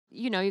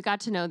you got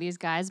to know these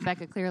guys.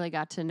 Becca clearly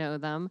got to know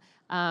them.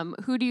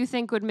 Who do you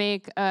think would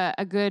make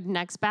a good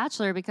next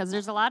Bachelor? Because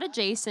there's a lot of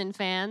Jason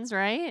fans,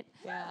 right?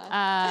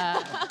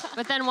 Yeah.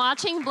 But then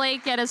watching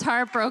Blake get his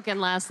heart broken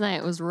last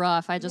night was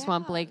rough. I just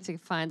want Blake to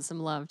find some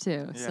love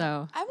too. Yeah.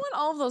 So I want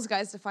all of those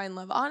guys to find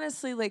love.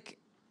 Honestly, like,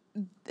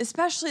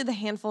 especially the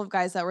handful of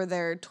guys that were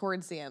there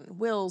towards the end.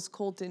 Wills,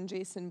 Colton,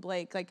 Jason,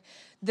 Blake. Like,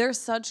 they're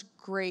such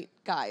great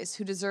guys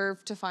who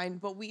deserve to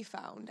find what we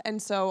found.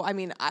 And so, I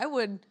mean, I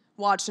would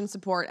watch and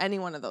support any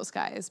one of those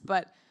guys.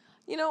 But,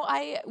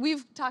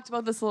 we've talked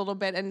about this a little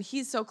bit, and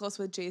he's so close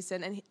with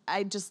Jason, and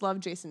I just love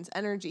Jason's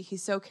energy.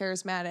 He's so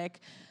charismatic.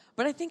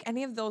 But I think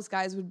any of those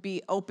guys would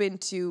be open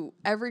to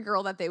every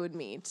girl that they would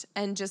meet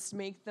and just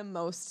make the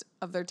most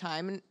of their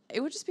time. And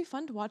it would just be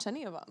fun to watch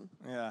any of them.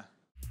 Yeah.